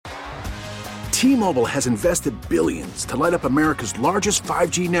T-Mobile has invested billions to light up America's largest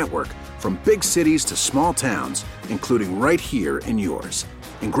 5G network, from big cities to small towns, including right here in yours.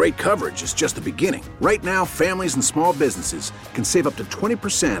 And great coverage is just the beginning. Right now, families and small businesses can save up to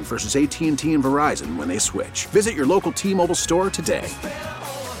 20% versus AT&T and Verizon when they switch. Visit your local T-Mobile store today.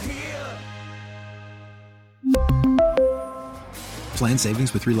 Plan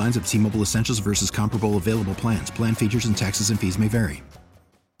savings with 3 lines of T-Mobile Essentials versus comparable available plans. Plan features and taxes and fees may vary.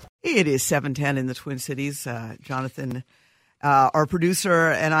 It is 7:10 in the Twin Cities. Jonathan, our producer,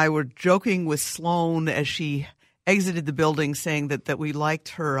 and I were joking with Sloan as she exited the building, saying that we liked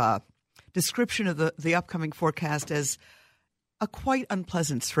her description of the upcoming forecast as a quite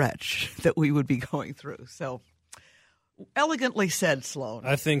unpleasant stretch that we would be going through. So elegantly said, Sloan.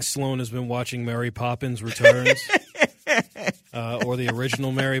 I think Sloan has been watching Mary Poppins Returns or the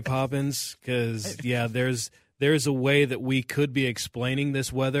original Mary Poppins because, yeah, there's a way that we could be explaining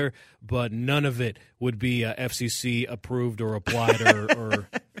this weather, but none of it would be FCC approved or applied, or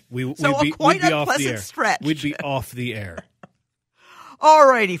we'd be off the air. Stretch. We'd be off the air. All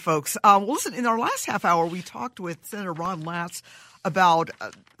righty, folks. Well, listen, in our last half hour, we talked with Senator Ron Latz about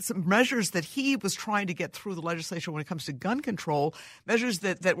some measures that he was trying to get through the legislature when it comes to gun control, measures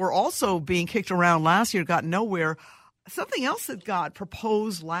that were also being kicked around last year, got nowhere. Something else that got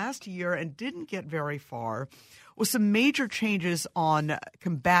proposed last year and didn't get very far was some major changes on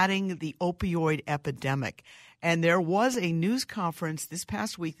combating the opioid epidemic. And there was a news conference this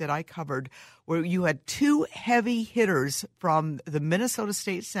past week that I covered where you had 2 heavy hitters from the Minnesota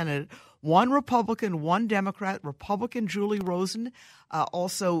State Senate, one Republican, one Democrat. Republican Julie Rosen,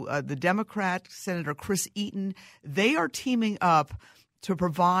 also the Democrat Senator Chris Eaton. They are teaming up to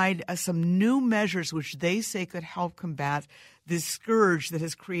provide some new measures which they say could help combat this scourge that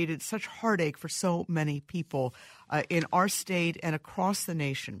has created such heartache for so many people in our state and across the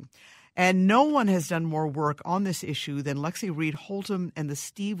nation. And no one has done more work on this issue than Lexi Reed Holtom and the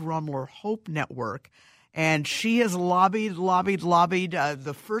Steve Rumler Hope Network. And she has lobbied.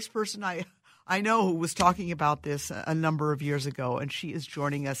 The first person I know who was talking about this a number of years ago, and she is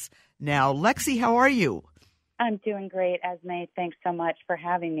joining us now. Lexi, how are you? I'm doing great, Esme. Thanks so much for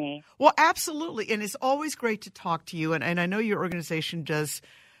having me. Well, absolutely. And it's always great to talk to you. And I know your organization does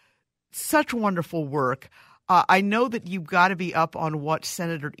such wonderful work. I know that you've got to be up on what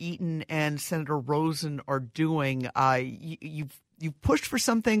Senator Eaton and Senator Rosen are doing. You've pushed for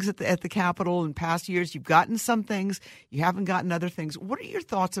some things at the Capitol in past years. You've gotten some things. You haven't gotten other things. What are your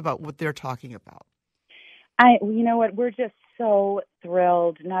thoughts about what they're talking about? You know what? We're just so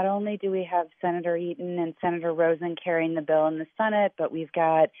thrilled. Not only do we have Senator Eaton and Senator Rosen carrying the bill in the Senate, but we've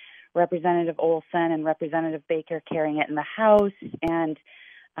got Representative Olson and Representative Baker carrying it in the House, and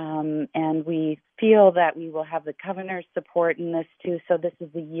we feel that we will have the governor's support in this too. So this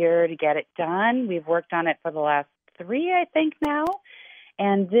is the year to get it done. We've worked on it for the last 3, I think now,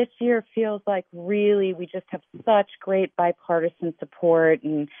 and this year feels like really we just have such great bipartisan support,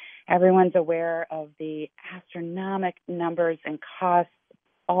 and everyone's aware of the astronomical numbers and costs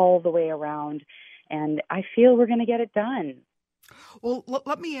all the way around, and I feel we're going to get it done. Well,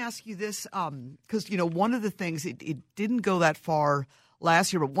 let me ask you this, because, one of the things, it didn't go that far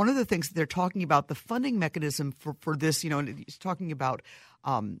last year, but one of the things that they're talking about, the funding mechanism for this, and it's talking about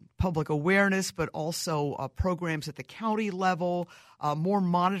public awareness, but also programs at the county level, more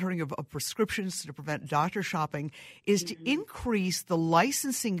monitoring of prescriptions to prevent doctor shopping, is to increase the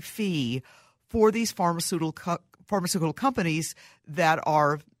licensing fee for these pharmaceutical companies that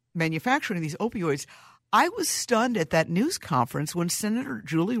are manufacturing these opioids. I was stunned at that news conference when Senator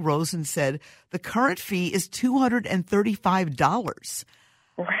Julie Rosen said the current fee is $235.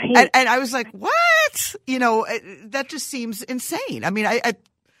 Right. And I was like, what? That just seems insane. I mean, a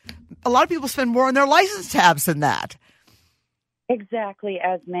lot of people spend more on their license tabs than that. Exactly,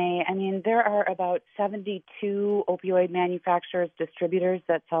 Esme. I mean, there are about 72 opioid manufacturers, distributors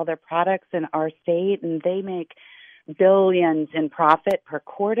that sell their products in our state, and they make billions in profit per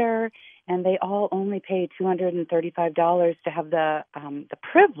quarter, and they all only pay $235 to have the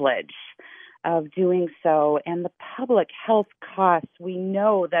privilege of doing so. And the public health costs, we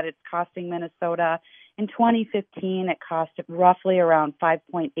know that it's costing Minnesota. In 2015, it cost roughly around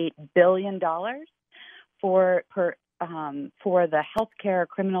 $5.8 billion for the healthcare,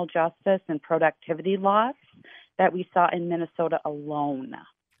 criminal justice, and productivity loss that we saw in Minnesota alone.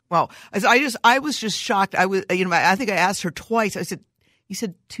 Wow. I was just shocked. I think I asked her twice. I said, you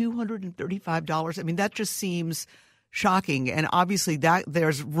said $235. I mean, that just seems shocking. And obviously that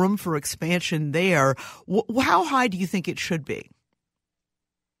there's room for expansion there. How high do you think it should be?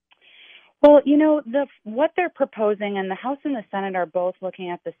 Well, what they're proposing, and the House and the Senate are both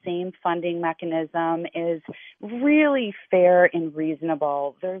looking at the same funding mechanism, is really fair and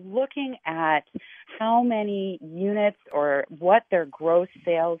reasonable. They're looking at how many units or what their gross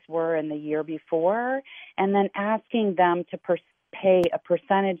sales were in the year before, and then asking them to pay a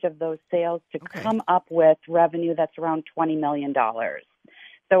percentage of those sales to come up with revenue that's around $20 million.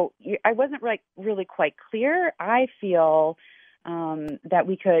 So I wasn't really quite clear. I feel that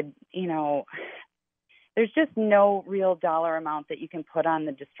we could, there's just no real dollar amount that you can put on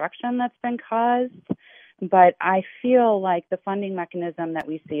the destruction that's been caused. But I feel like the funding mechanism that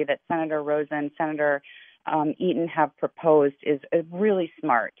we see that Senator Rosen, Senator Eaton have proposed is really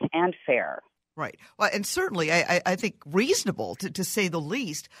smart and fair. Right. Well, and certainly I think reasonable to say the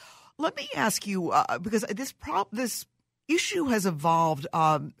least. Let me ask you, because this issue has evolved.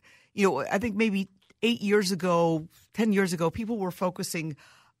 I think maybe 8 years ago, 10 years ago, people were focusing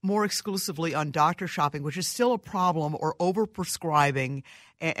more exclusively on doctor shopping, which is still a problem, or overprescribing.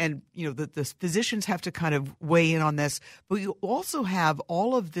 And the physicians have to kind of weigh in on this. But you also have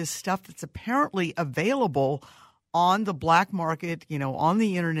all of this stuff that's apparently available on the black market, on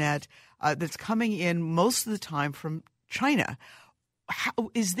the internet, that's coming in most of the time from China.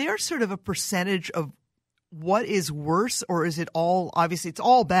 Is there sort of a percentage of what is worse, or is it all, obviously it's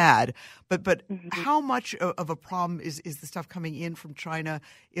all bad, but how much of a problem is the stuff coming in from China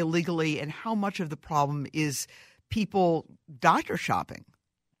illegally, and how much of the problem is people doctor shopping?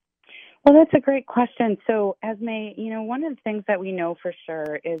 Well, that's a great question. So, Esme, one of the things that we know for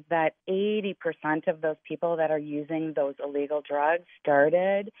sure is that 80% of those people that are using those illegal drugs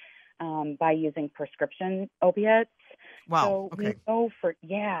started by using prescription opiates. Wow. So okay. We know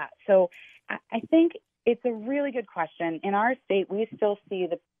So I think it's a really good question. In our state, we still see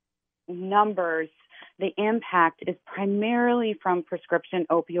the numbers, the impact is primarily from prescription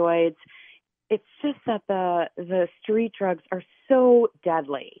opioids. It's just that the street drugs are so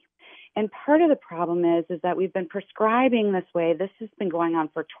deadly. And part of the problem is that we've been prescribing this way. This has been going on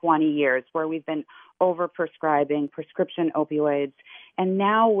for 20 years, where we've been over-prescribing prescription opioids. And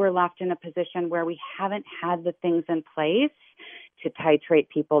now we're left in a position where we haven't had the things in place to titrate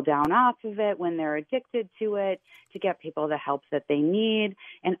people down off of it when they're addicted to it, to get people the help that they need.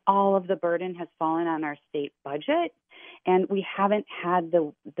 And all of the burden has fallen on our state budget. And we haven't had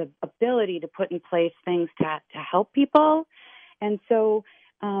the ability to put in place things to help people. And so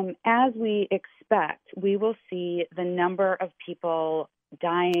as we expect, we will see the number of people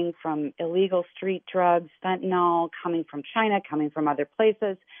dying from illegal street drugs, fentanyl, coming from China, coming from other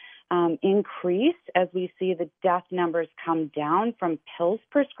places, increase as we see the death numbers come down from pills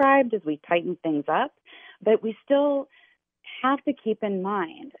prescribed as we tighten things up. But we still have to keep in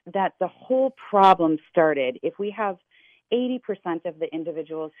mind that the whole problem started, if we have 80% of the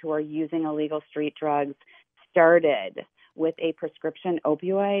individuals who are using illegal street drugs started with a prescription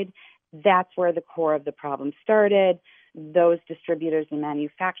opioid, that's where the core of the problem started. Those distributors and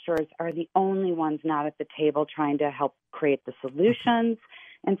manufacturers are the only ones not at the table trying to help create the solutions.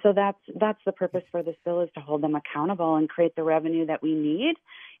 And so that's the purpose for this bill, is to hold them accountable and create the revenue that we need,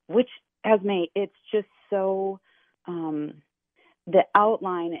 which, Esme, it's just so the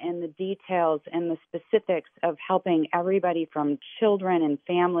outline and the details and the specifics of helping everybody from children and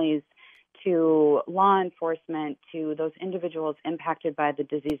families to law enforcement to those individuals impacted by the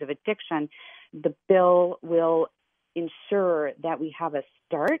disease of addiction. The bill will ensure that we have a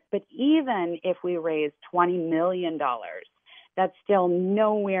start, but even if we raise $20 million, that's still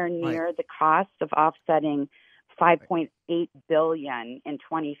nowhere near the cost of offsetting $5.8 billion in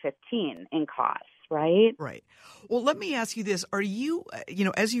 2015 in costs, right? Right. Well, let me ask you this. Are you,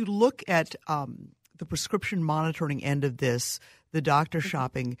 as you look at the prescription monitoring end of this, the doctor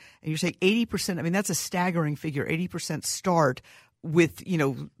shopping, and you say 80%, I mean, that's a staggering figure, 80% start with,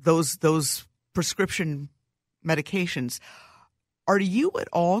 those prescription medications. Are you at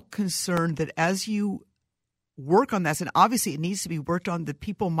all concerned that as you work on this, and obviously it needs to be worked on, that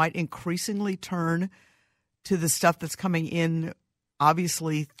people might increasingly turn to the stuff that's coming in,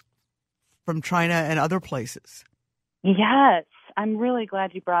 obviously, from China and other places? Yes. I'm really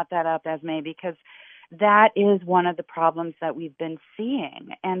glad you brought that up, Esme, because that is one of the problems that we've been seeing.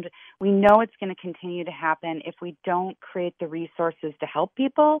 And we know it's going to continue to happen if we don't create the resources to help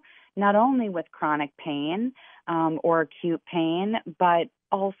people, not only with chronic pain or acute pain, but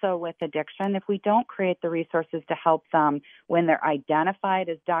also with addiction. If we don't create the resources to help them when they're identified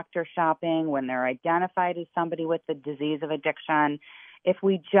as doctor shopping, when they're identified as somebody with the disease of addiction, if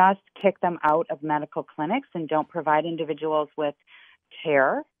we just kick them out of medical clinics and don't provide individuals with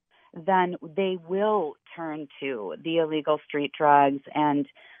care, then they will turn to the illegal street drugs and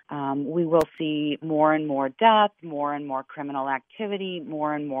We will see more and more death, more and more criminal activity,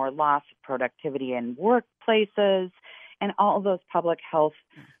 more and more loss of productivity in workplaces, and all those public health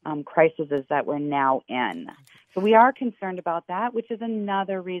crises that we're now in. So we are concerned about that, which is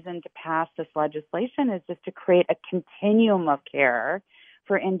another reason to pass this legislation, is just to create a continuum of care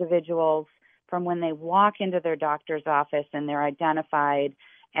for individuals from when they walk into their doctor's office and they're identified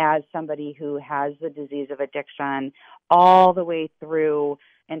as somebody who has the disease of addiction, all the way through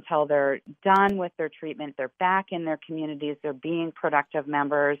until they're done with their treatment, they're back in their communities, they're being productive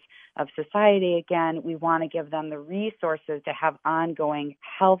members of society again. We want to give them the resources to have ongoing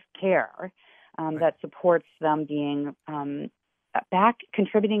health care that supports them being back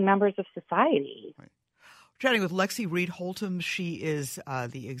contributing members of society. Right. Chatting with Lexi Reed Holtom. She is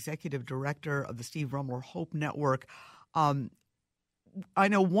the executive director of the Steve Rummler Hope Network. I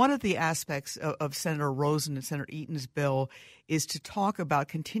know one of the aspects of Senator Rosen and Senator Eaton's bill is to talk about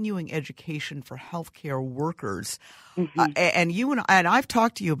continuing education for healthcare workers. Mm-hmm. And you and I've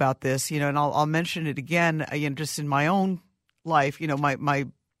talked to you about this, and I'll mention it again, just in my own life. My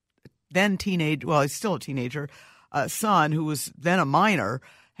then he's still a teenager, son, who was then a minor,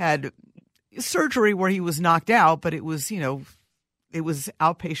 had surgery where he was knocked out, but it was, it was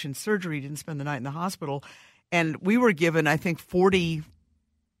outpatient surgery. He didn't spend the night in the hospital. And we were given, I think, 40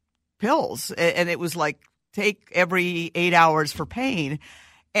 pills. And it was like, take every 8 hours for pain.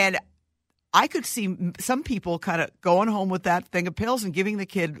 And I could see some people kind of going home with that thing of pills and giving the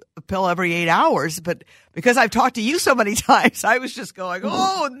kid a pill every 8 hours. But because I've talked to you so many times, I was just going,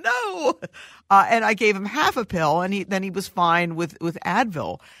 oh, no. And I gave him half a pill, and then he was fine with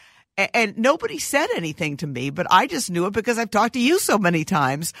Advil. And nobody said anything to me, but I just knew it because I've talked to you so many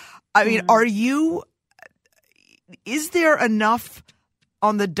times. I mean, is there enough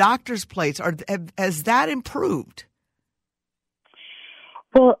on the doctor's plates? Has that improved?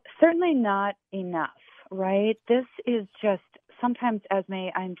 Well, certainly not enough, right? This is just, sometimes, Esme,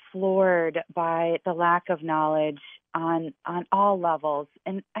 I'm floored by the lack of knowledge on all levels.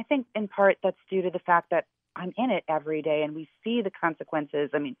 And I think in part that's due to the fact that I'm in it every day and we see the consequences.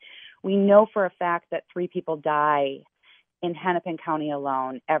 I mean, we know for a fact that 3 people die in Hennepin County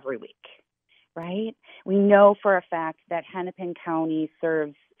alone every week, right? We know for a fact that Hennepin County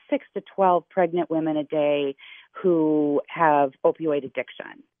serves 6 to 12 pregnant women a day who have opioid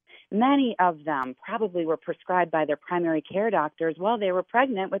addiction. Many of them probably were prescribed by their primary care doctors while they were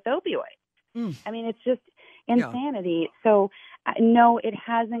pregnant with opioids. I mean, it's just insanity. Yeah. So, no, it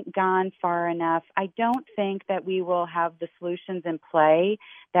hasn't gone far enough. I don't think that we will have the solutions in play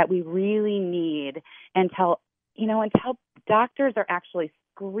that we really need until doctors are actually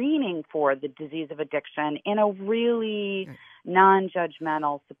screening for the disease of addiction in a really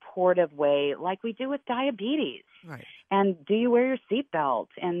non-judgmental, supportive way, like we do with diabetes. Right. And do you wear your seatbelt?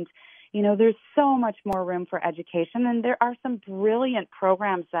 And, there's so much more room for education. And there are some brilliant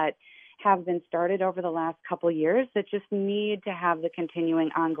programs that have been started over the last couple of years that just need to have the continuing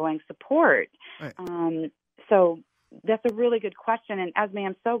ongoing support. Right. So that's a really good question. And Esme,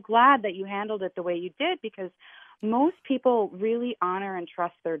 I'm so glad that you handled it the way you did, because most people really honor and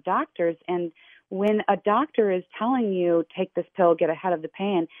trust their doctors. And when a doctor is telling you, take this pill, get ahead of the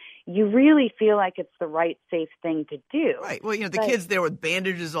pain, you really feel like it's the right, safe thing to do. Right. Well, the kid's there with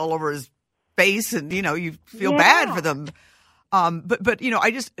bandages all over his face and, you feel bad for them. But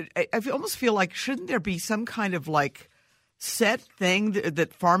I almost feel like, shouldn't there be some kind of like set thing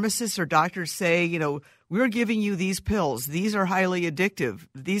that pharmacists or doctors say, we're giving you these pills. These are highly addictive.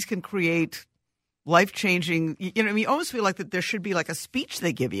 These can create life-changing, you almost feel like that there should be like a speech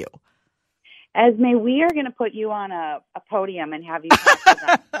they give you. Esme, we are going to put you on a podium and have you talk to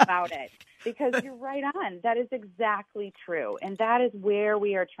them about it, because you're right on. That is exactly true. And that is where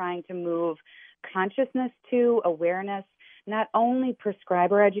we are trying to move consciousness to, awareness, not only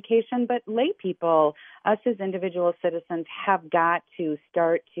prescriber education, but lay people, us as individual citizens, have got to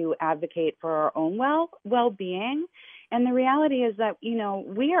start to advocate for our own well-being. And the reality is that,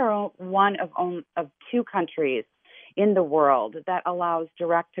 we are one of 2 countries in the world that allows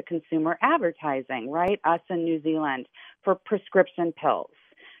direct-to-consumer advertising, right? Us and New Zealand, for prescription pills.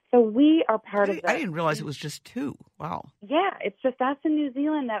 So we are part of that. I didn't realize it was just 2. Wow. Yeah, it's just us in New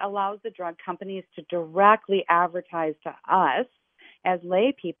Zealand that allows the drug companies to directly advertise to us as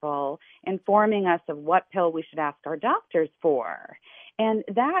lay people, informing us of what pill we should ask our doctors for. And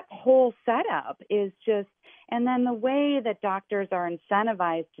that whole setup is just, and then the way that doctors are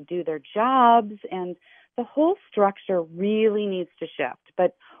incentivized to do their jobs, and the whole structure really needs to shift.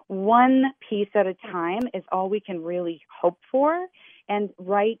 But one piece at a time is all we can really hope for. And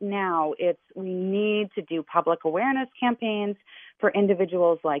right now, we need to do public awareness campaigns for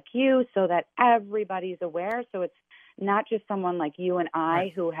individuals like you so that everybody's aware. So it's not just someone like you and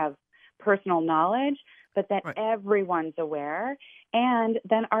I who have personal knowledge, but that everyone's aware. And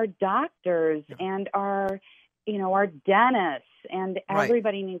then our doctors and our dentists and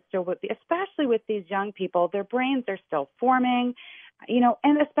everybody needs to, especially with these young people, their brains are still forming,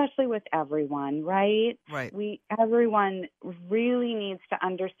 and especially with everyone, right? Everyone really needs to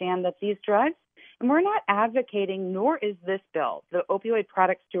understand that these drugs, and we're not advocating, nor is this bill. The opioid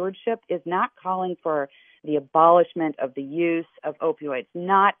product stewardship is not calling for the abolishment of the use of opioids,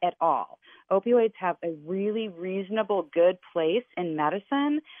 not at all. Opioids have a really reasonable, good place in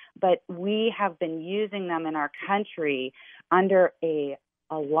medicine, but we have been using them in our country under a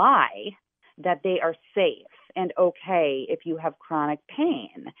lie that they are safe and okay if you have chronic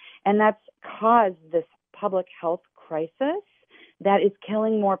pain. And that's caused this public health crisis that is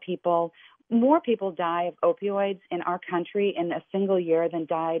killing more people. More people die of opioids in our country in a single year than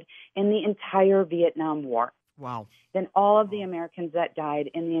died in the entire Vietnam War. Wow. Than all of the Americans that died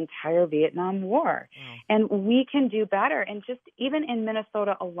in the entire Vietnam War. Wow. And we can do better. And just even in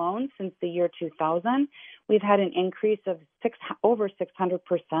Minnesota alone, since the year 2000, we've had an increase of over 600%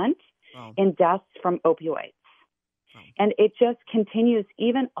 in deaths from opioids. Wow. And it just continues,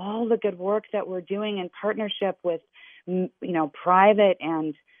 even all the good work that we're doing in partnership with, private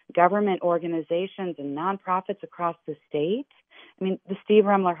and government organizations and nonprofits across the state. I mean, the Steve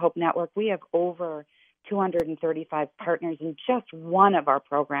Remler Hope Network, we have over 235 partners in just one of our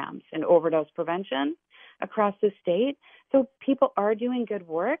programs in overdose prevention across the state. So people are doing good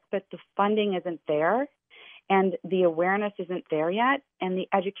work, but the funding isn't there, and the awareness isn't there yet, and the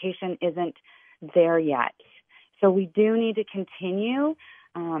education isn't there yet. So we do need to continue.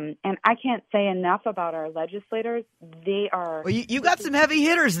 And I can't say enough about our legislators. They are. Well, you got some heavy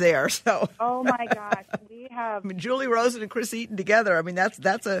hitters there. So. Oh my gosh, we have. I mean, Julie Rosen and Chris Eaton together. I mean, that's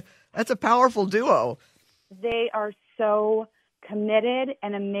a powerful duo. They are so committed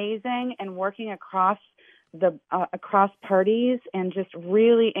and amazing, and working across parties and just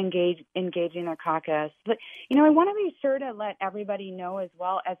really engaging their caucus. But I want to be sure to let everybody know as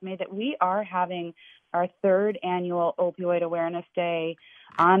well, Esme, that we are having our third annual Opioid Awareness Day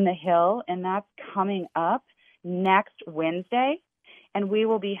on the Hill, and that's coming up next Wednesday. And we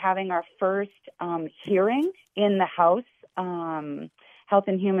will be having our first hearing in the House Health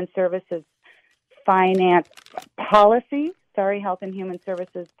and Human Services Health and Human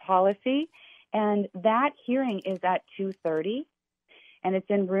Services Policy. And that hearing is at 2:30, and it's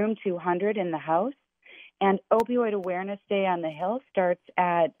in room 200 in the House. And Opioid Awareness Day on the Hill starts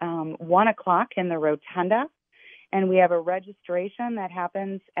at 1 o'clock in the Rotunda. And we have a registration that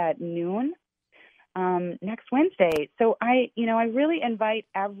happens at noon next Wednesday. So I really invite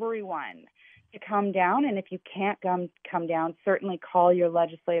everyone to come down. And if you can't come down, certainly call your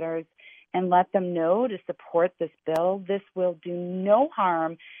legislators and let them know to support this bill. This will do no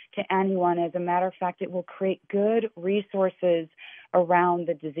harm to anyone. As a matter of fact, it will create good resources around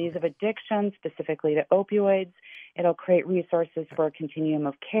the disease of addiction, specifically to opioids. It'll create resources for a continuum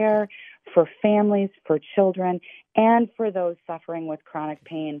of care, for families, for children, and for those suffering with chronic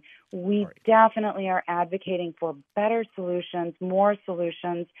pain. We definitely are advocating for better solutions, more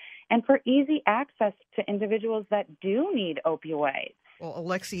solutions, and for easy access to individuals that do need opioids. Well,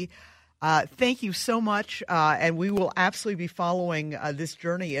 Alexi, thank you so much, and we will absolutely be following this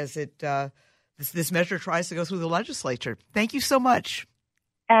journey as this measure tries to go through the legislature. Thank you so much.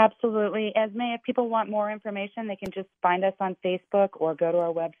 Absolutely. Esme, if people want more information, they can just find us on Facebook or go to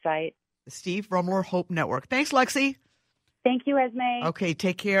our website. The Steve Remler Hope Network. Thanks, Lexi. Thank you, Esme. Okay,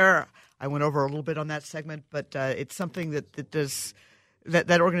 take care. I went over a little bit on that segment, but it's something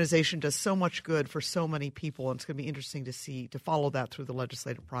that organization does so much good for so many people, and it's going to be interesting to follow that through the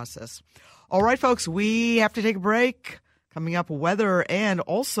legislative process. All right, folks, we have to take a break. Coming up, weather and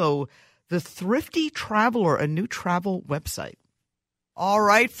also the Thrifty Traveler, a new travel website. All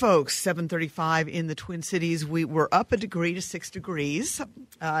right, folks, 7:35 in the Twin Cities. We're up a degree to 6 degrees.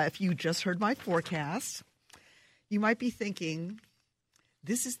 If you just heard my forecast, you might be thinking,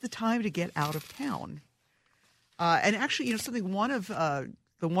 this is the time to get out of town. And actually, something, one of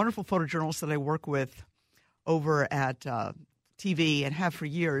the wonderful photojournalists that I work with over at TV and have for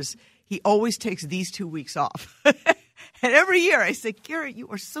years, he always takes these 2 weeks off. And every year I say, Garrett, you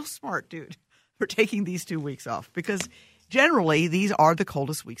are so smart, dude, for taking these 2 weeks off, because generally these are the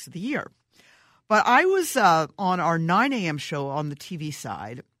coldest weeks of the year. But I was on our 9 a.m. show on the TV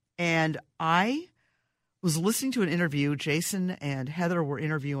side, and I was listening to an interview. Jason and Heather were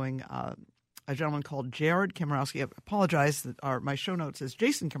interviewing a gentleman called Jared Komorowski. I apologize that my show note says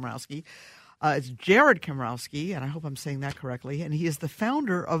Jason Komorowski. It's Jared Komrowski, and I hope I'm saying that correctly, and he is the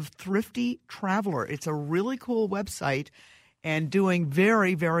founder of Thrifty Traveler. It's a really cool website and doing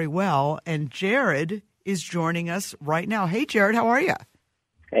very, very well. And Jared is joining us right now. Hey, Jared, how are you?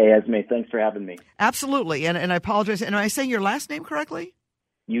 Hey, Esme, thanks for having me. Absolutely, and I apologize. And am I saying your last name correctly?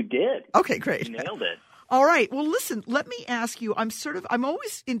 You did. Okay, great. You nailed it. All right. Well, listen, let me ask you, I'm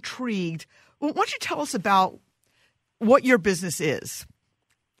always intrigued. Well, why don't you tell us about what your business is?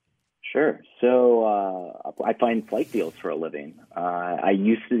 Sure. So I find flight deals for a living. I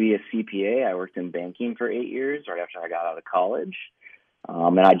used to be a CPA. I worked in banking for 8 years right after I got out of college.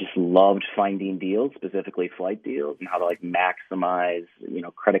 And I just loved finding deals, specifically flight deals, and how to maximize,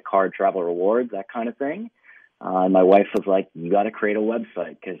 credit card travel rewards, that kind of thing. And my wife was like, you got to create a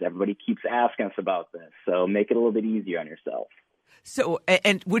website because everybody keeps asking us about this. So make it a little bit easier on yourself. So,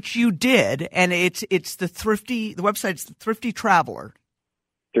 and which you did, and it's the website's the Thrifty Traveler.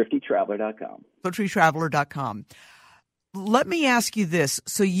 ThriftyTraveler.com. ThriftyTraveler.com. Let me ask you this.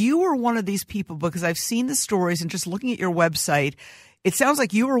 So you were one of these people, because I've seen the stories and just looking at your website, it sounds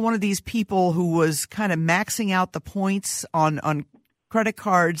like you were one of these people who was kind of maxing out the points on credit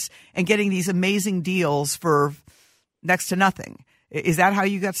cards and getting these amazing deals for next to nothing. Is that how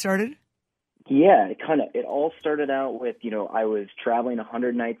you got started? Yeah, it all started out with, I was traveling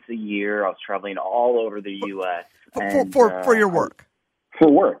 100 nights a year. I was traveling all over the U.S. For your work? For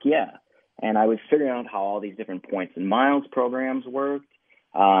work, yeah. And I was figuring out how all these different points and miles programs worked.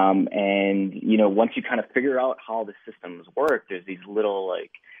 Once you kind of figure out how the systems work, there's these little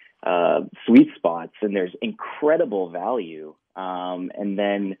sweet spots, and there's incredible value.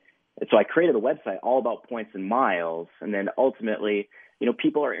 So I created a website all about points and miles, and then ultimately,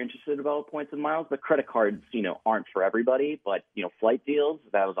 people are interested about points and miles, but credit cards, aren't for everybody. But flight deals,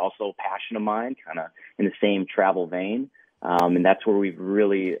 that was also a passion of mine, kind of in the same travel vein, and that's where we've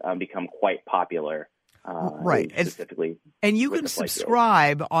really become quite popular. Right. Specifically, and you can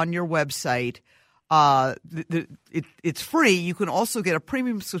subscribe on your website. It's free. You can also get a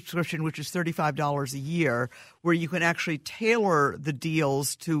premium subscription, which is $35 a year, where you can actually tailor the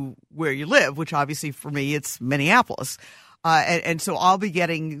deals to where you live, which obviously for me, it's Minneapolis. And so I'll be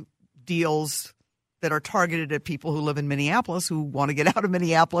getting deals that are targeted at people who live in Minneapolis who want to get out of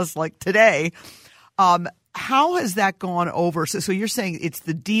Minneapolis like today. How has that gone over? So you're saying it's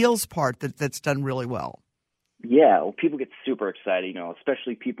the deals part that's done really well. Yeah, well, people get super excited,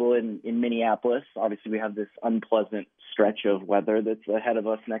 especially people in Minneapolis. Obviously, we have this unpleasant stretch of weather that's ahead of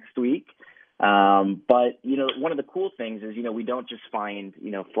us next week. But one of the cool things is, we don't just find,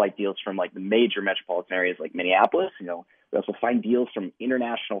 flight deals from the major metropolitan areas like Minneapolis. We also find deals from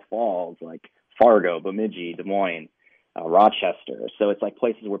international falls like Fargo, Bemidji, Des Moines, Rochester. So it's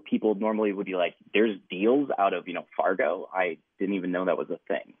places where people normally would be like, there's deals out of, Fargo. I didn't even know that was a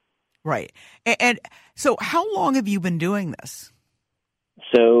thing. Right. And so how long have you been doing this?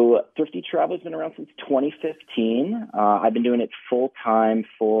 So Thrifty Travel has been around since 2015. I've been doing it full time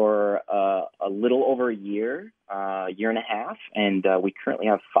for a little over a year and a half. And we currently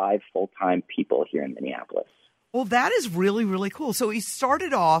have 5 full-time people here in Minneapolis. Well, that is really, really cool. So we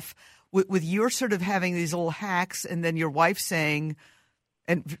started off with your sort of having these little hacks, and then your wife saying,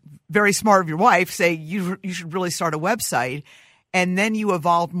 and very smart of your wife, say you should really start a website, and then you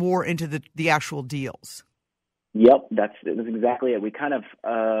evolved more into the actual deals. Yep, that's exactly it. We kind of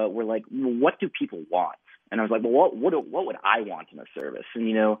were like, well, what do people want? And I was like, well, what would I want in a service?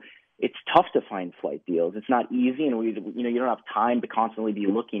 And it's tough to find flight deals. It's not easy, and you don't have time to constantly be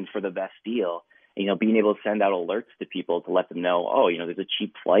looking for the best deal. Being able to send out alerts to people to let them know, there's a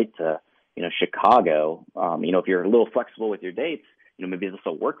cheap flight to, Chicago. If you're a little flexible with your dates, maybe this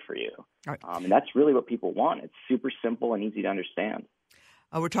will work for you. Right. And that's really what people want. It's super simple and easy to understand.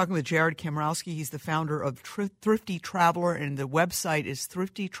 We're talking with Jared Komrowski. He's the founder of Thrifty Traveler, and the website is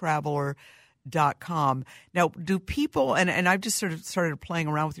thriftytraveler.com. Now, do people, and I've just sort of started playing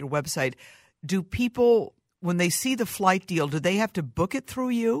around with your website, do people, when they see the flight deal, do they have to book it through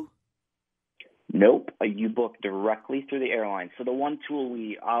you? Nope. You book directly through the airline. So the one tool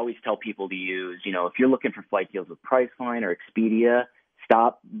we always tell people to use, if you're looking for flight deals with Priceline or Expedia,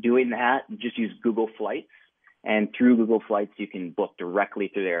 stop doing that. Just use Google Flights. And through Google Flights, you can book directly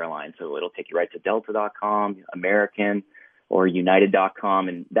through the airline. So it'll take you right to Delta.com, American, or United.com.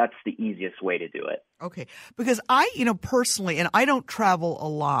 And that's the easiest way to do it. Okay. Because I, personally, and I don't travel a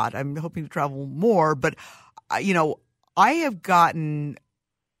lot. I'm hoping to travel more. But,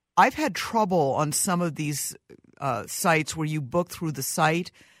 I've had trouble on some of these sites where you book through the site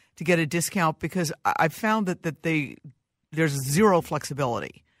to get a discount, because I've found that there's zero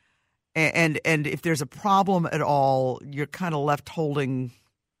flexibility. And if there's a problem at all, you're kind of left holding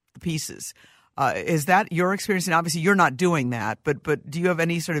the pieces. Is that your experience? And obviously you're not doing that, but do you have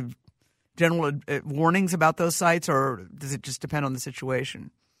any sort of general warnings about those sites, or does it just depend on the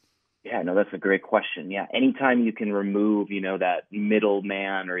situation? Yeah, no, that's a great question. Yeah, anytime you can remove, that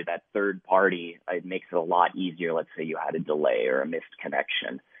middleman or that third party, it makes it a lot easier. Let's say you had a delay or a missed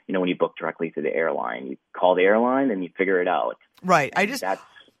connection. When you book directly through the airline, you call the airline and you figure it out. Right.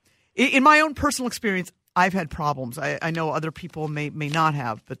 In my own personal experience, I've had problems. I know other people may not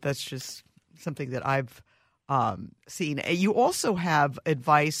have, but that's just something that I've seen. You also have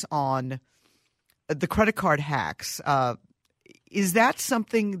advice on the credit card hacks. Is that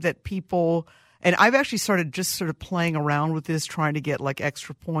something that people, and I've actually started just sort of playing around with this, trying to get like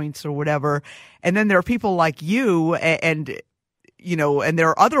extra points or whatever. And then there are people like you and there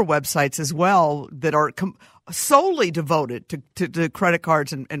are other websites as well that are solely devoted to credit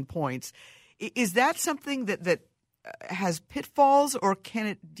cards and points. Is that something that has pitfalls, or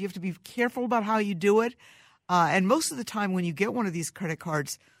do you have to be careful about how you do it? And most of the time when you get one of these credit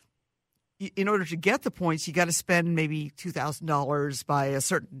cards, in order to get the points, you got to spend maybe $2,000 by a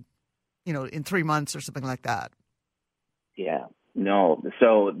certain, in 3 months or something like that. Yeah, no.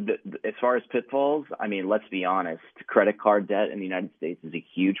 So as far as pitfalls, let's be honest, credit card debt in the United States is a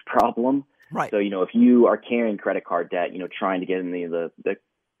huge problem. Right. So, if you are carrying credit card debt, trying to get in the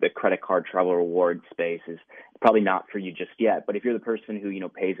credit card travel reward space is probably not for you just yet. But if you're the person who,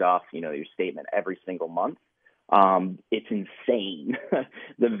 pays off, your statement every single month, it's insane,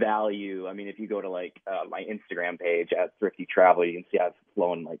 the value. If you go to my Instagram page at Thrifty Traveler, you can see I've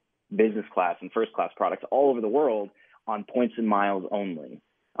flown business class and first class products all over the world on points and miles only.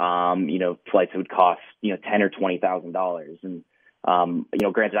 Flights that would cost, $10,000 or $20,000. And,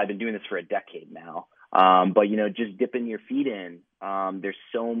 granted, I've been doing this for a decade now. But, just dipping your feet in, there's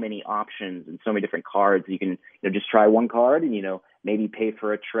so many options and so many different cards. You can, just try one card and, maybe pay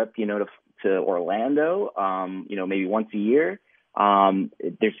for a trip, to Orlando, maybe once a year.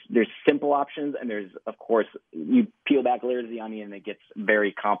 There's simple options, and there's, of course, you peel back layers of the onion and it gets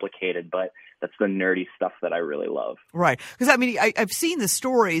very complicated, but that's the nerdy stuff that I really love. Right. Because I've seen the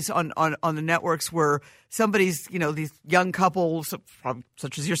stories on the networks where somebody's, these young couples,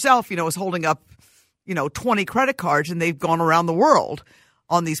 such as yourself, is holding up, 20 credit cards, and they've gone around the world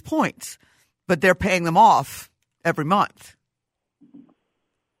on these points, but they're paying them off every month.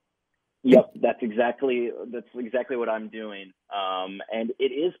 Yep, that's exactly what I'm doing. And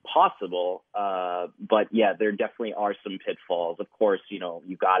it is possible, but yeah, there definitely are some pitfalls. Of course, you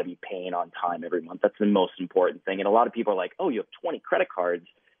got to be paying on time every month. That's the most important thing. And a lot of people are like, "Oh, you have 20 credit cards.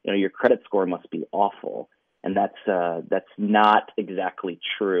 Your credit score must be awful." And that's not exactly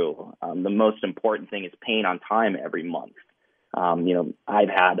true. The most important thing is paying on time every month. I've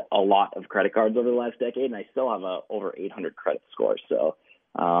had a lot of credit cards over the last decade, and I still have a over 800 credit score. So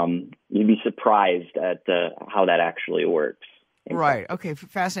you'd be surprised at how that actually works. Right. Okay.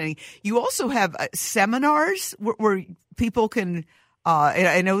 Fascinating. You also have seminars where people can.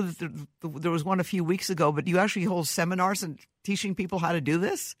 I know that there was one a few weeks ago, but you actually hold seminars and teaching people how to do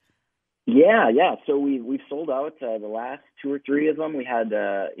this. Yeah. So we've sold out the last 2 or 3 of them. We had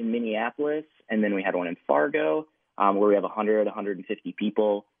in Minneapolis, and then we had one in Fargo, where we have 100, 150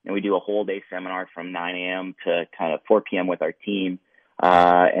 people, and we do a whole day seminar from 9 a.m. to kind of 4 p.m. with our team.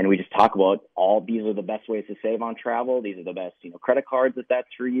 And we just talk about these are the best ways to save on travel. These are the best, credit cards if that's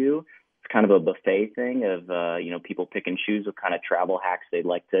for you. It's kind of a buffet thing of, people pick and choose what kind of travel hacks they'd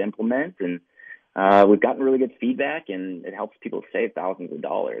like to implement. And we've gotten really good feedback, and it helps people save thousands of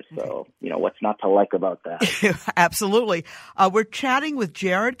dollars. So, what's not to like about that? Absolutely. We're chatting with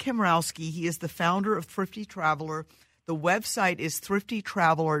Jared Komrowski. He is the founder of Thrifty Traveler. The website is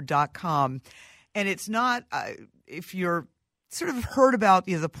thriftytraveler.com. And it's not, if you're sort of heard about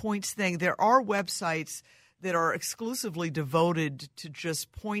the points thing, there are websites that are exclusively devoted to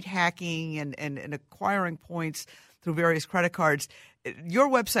just point hacking and acquiring points through various credit cards. Your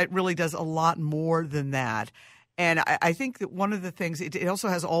website really does a lot more than that. And I think that one of the things, it also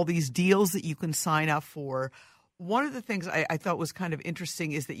has all these deals that you can sign up for. One of the things I thought was kind of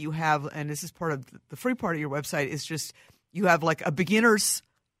interesting is that you have, and this is part of the free part of your website, is just you have like a beginner's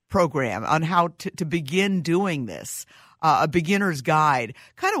program on how to begin doing this. A beginner's guide.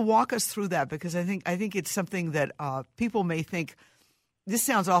 Kind of walk us through that, because I think it's something that people may think this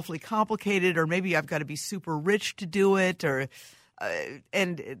sounds awfully complicated, or maybe I've got to be super rich to do it,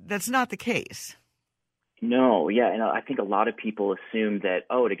 and that's not the case. No, yeah, and I think a lot of people assume that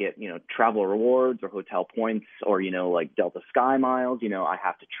to get travel rewards or hotel points or like Delta Sky miles, I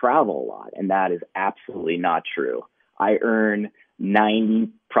have to travel a lot, and that is absolutely not true. I earn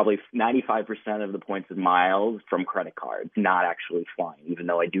probably 95% of the points and miles from credit cards, not actually flying, even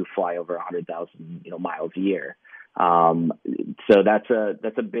though I do fly over 100,000, miles a year. So that's a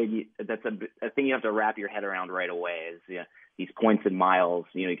thing you have to wrap your head around right away is, these points and miles,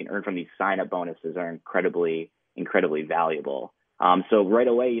 you can earn from these sign-up bonuses are incredibly valuable. So right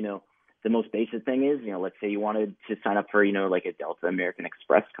away, the most basic thing is, let's say you wanted to sign up for, like a Delta American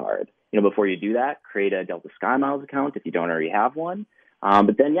Express card. Before you do that, create a Delta SkyMiles account if you don't already have one.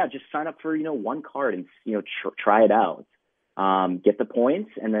 But then, just sign up for, one card and, try it out. Get the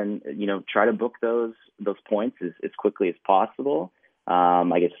points and then, try to book those points as quickly as possible.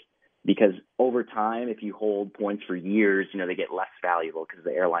 I guess because over time, if you hold points for years, they get less valuable because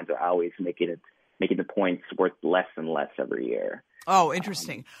the airlines are always making the points worth less and less every year. Oh,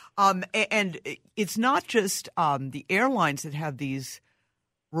 interesting. And it's not just the airlines that have these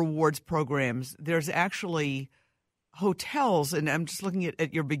rewards programs. There's actually hotels, and I'm just looking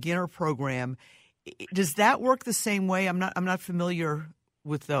at your beginner program. Does that work the same way? I'm not familiar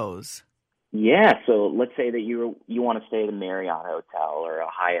with those. Yeah, so let's say that you want to stay at a Marriott hotel or a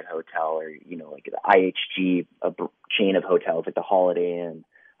Hyatt hotel or like the IHG, a chain of hotels like the Holiday Inn.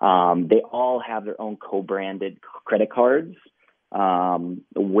 They all have their own co-branded credit cards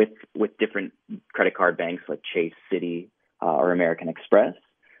with different credit card banks like Chase, Citi, or American Express.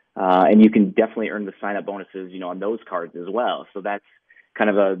 And you can definitely earn the sign-up bonuses, on those cards as well. So that's kind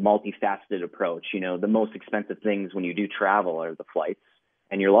of a multifaceted approach. The most expensive things when you do travel are the flights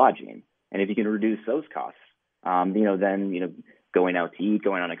and your lodging. And if you can reduce those costs, then going out to eat,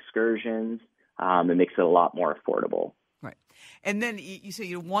 going on excursions, it makes it a lot more affordable. Right. And then you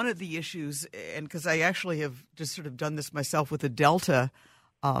say, one of the issues, and because I actually have just sort of done this myself with the Delta,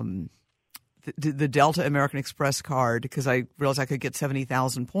 the Delta American Express card, because I realized I could get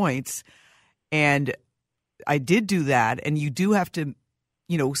 70,000 points. And I did do that. And you do have to,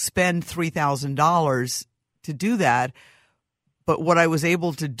 spend $3,000 to do that. But what I was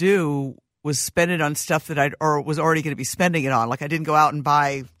able to do was spend it on stuff that was already going to be spending it on. Like I didn't go out and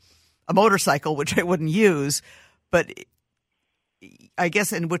buy a motorcycle, which I wouldn't use. But I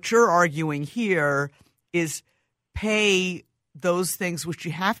guess, and what you're arguing here is pay those things which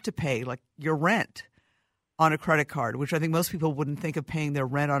you have to pay, like your rent on a credit card, which I think most people wouldn't think of paying their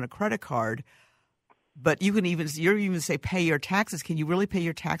rent on a credit card. But you're even say pay your taxes. Can you really pay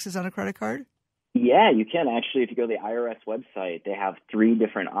your taxes on a credit card? Yeah, you can actually. If you go to the IRS website, they have 3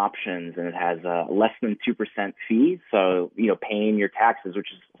 different options, and it has less than 2% fee. So, paying your taxes, which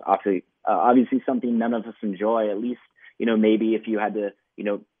is obviously something none of us enjoy. At least, maybe if you had to,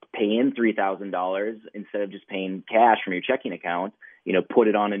 pay in $3,000 instead of just paying cash from your checking account, put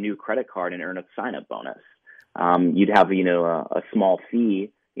it on a new credit card and earn a sign-up bonus. You'd have, a small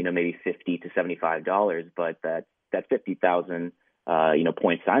fee, maybe $50 to $75, but that 50,000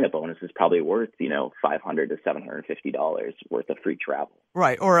 point sign-up bonus is probably worth, $500 to $750 worth of free travel.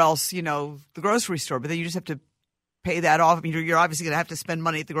 Right. Or else, the grocery store, but then you just have to pay that off. I mean, you're obviously going to have to spend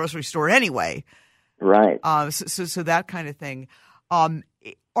money at the grocery store anyway. Right. So that kind of thing.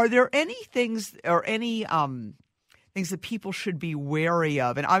 Are there any things or any things that people should be wary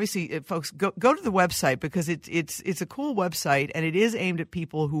of? And obviously, folks, go to the website because it's a cool website and it is aimed at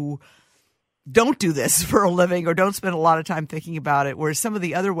people who don't do this for a living or don't spend a lot of time thinking about it. Whereas some of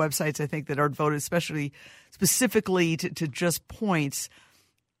the other websites I think that are devoted specifically to just points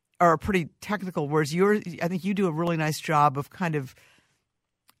are pretty technical. Whereas I think you do a really nice job of kind of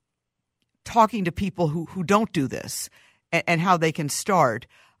talking to people who don't do this and how they can start.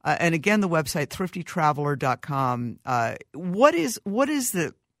 And again, the website, thriftytraveler.com. What is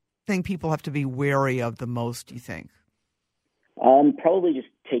the thing people have to be wary of the most, do you think? Probably just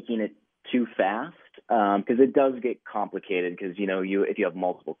taking it too fast, because it does get complicated because, if you have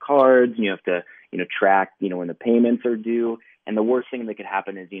multiple cards, you have to, track, when the payments are due. And the worst thing that could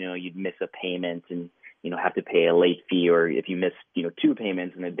happen is, you'd miss a payment and, have to pay a late fee, or if you miss, 2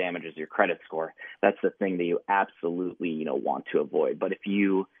 payments and it damages your credit score. That's the thing that you absolutely, want to avoid. But if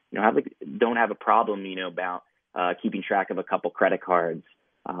you, don't have a problem, about keeping track of a couple credit cards,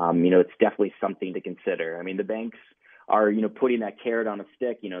 it's definitely something to consider. I mean, the banks are, putting that carrot on a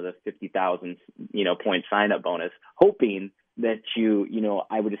stick, the 50,000, point sign-up bonus, hoping that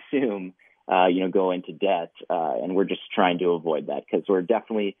I would assume, go into debt. And we're just trying to avoid that because we're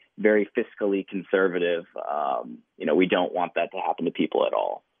definitely very fiscally conservative. We don't want that to happen to people at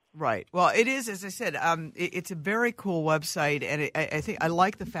all. Right. Well, it is, as I said, it's a very cool website. And I think I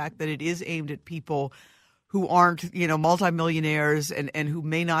like the fact that it is aimed at people who aren't, multimillionaires and who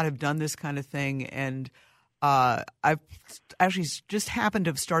may not have done this kind of thing. And I've actually just happened to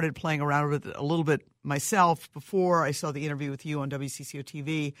have started playing around with it a little bit myself before I saw the interview with you on WCCO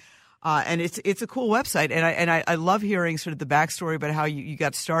TV. And it's a cool website, and I love hearing sort of the backstory about how you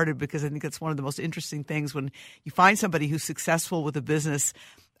got started, because I think that's one of the most interesting things when you find somebody who's successful with a business.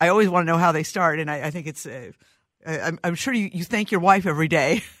 I always want to know how they start, and I think it's I'm sure you thank your wife every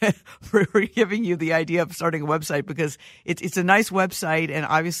day for giving you the idea of starting a website, because it's a nice website, and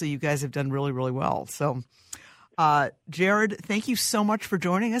obviously you guys have done really, really well. So, Jared, thank you so much for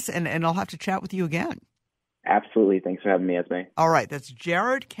joining us, and I'll have to chat with you again. Absolutely. Thanks for having me, Esme. All right. That's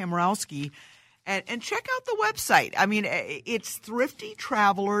Jared Kamrowski. And check out the website. I mean, it's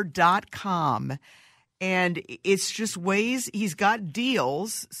thriftytraveler.com. And it's just ways – he's got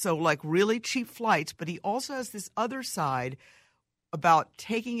deals, so like really cheap flights, but he also has this other side about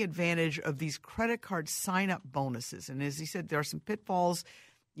taking advantage of these credit card sign-up bonuses. And as he said, there are some pitfalls.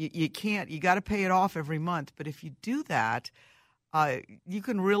 You can't – you got to pay it off every month. But if you do that, you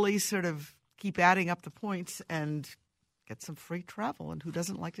can really sort of – keep adding up the points and get some free travel. And who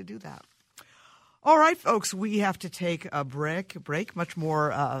doesn't like to do that? All right, folks, we have to take a break, much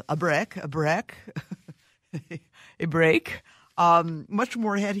more a break. Much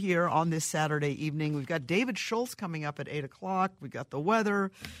more ahead here on this Saturday evening. We've got David Schultz coming up at 8 o'clock. We've got the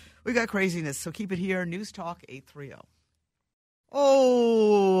weather. We've got craziness. So keep it here. News Talk 830.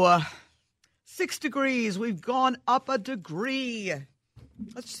 Oh, 6 degrees. We've gone up a degree.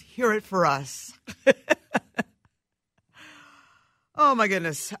 Let's hear it for us. Oh, my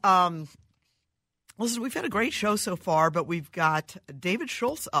goodness. Listen, we've had a great show so far, but we've got David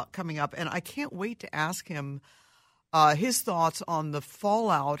Schultz coming up, and I can't wait to ask him his thoughts on the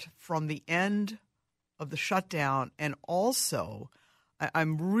fallout from the end of the shutdown. And also,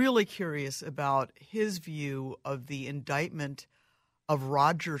 I'm really curious about his view of the indictment of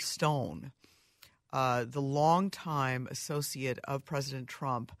Roger Stone, the longtime associate of President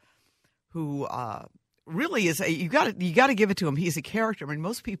Trump, who really is you got to give it to him. He's a character. I mean,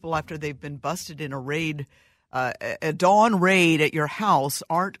 most people, after they've been busted in a raid, a dawn raid at your house,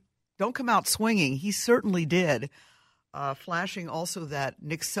 don't come out swinging. He certainly did, flashing also that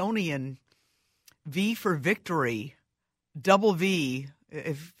Nixonian V for victory, double V.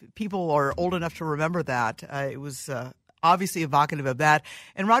 If people are old enough to remember that, it was. Obviously evocative of that.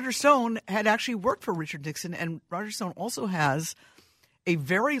 And Roger Stone had actually worked for Richard Nixon, and Roger Stone also has a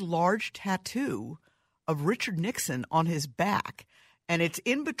very large tattoo of Richard Nixon on his back, and it's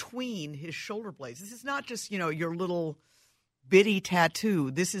in between his shoulder blades. This is not just, your little bitty tattoo.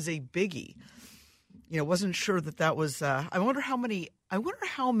 This is a biggie. Wasn't sure that was I wonder how many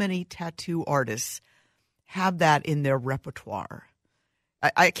tattoo artists have that in their repertoire.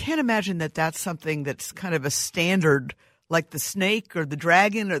 I can't imagine that that's something that's kind of a standard, like the snake or the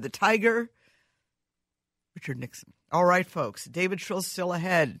dragon or the tiger. Richard Nixon. All right, folks. David Schultz still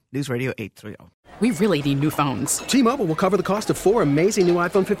ahead. News Radio 830. We really need new phones. T-Mobile will cover the cost of 4 amazing new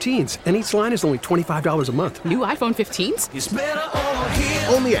iPhone 15s, and each line is only $25 a month. New iPhone 15s? It's better over here.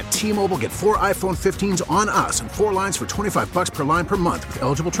 Only at T-Mobile, get 4 iPhone 15s on us and 4 lines for $25 per line per month with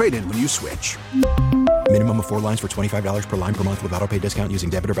eligible trade-in when you switch. Minimum of 4 lines for $25 per line per month with autopay discount using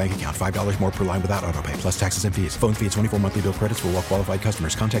debit or bank account. $5 more per line without autopay, plus taxes and fees. Phone fee at 24 monthly bill credits for well-qualified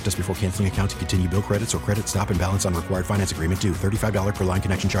customers. Contact us before canceling account to continue bill credits or credit stop and balance on required finance agreement due. $35 per line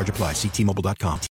connection charge applies. See T-Mobile.com.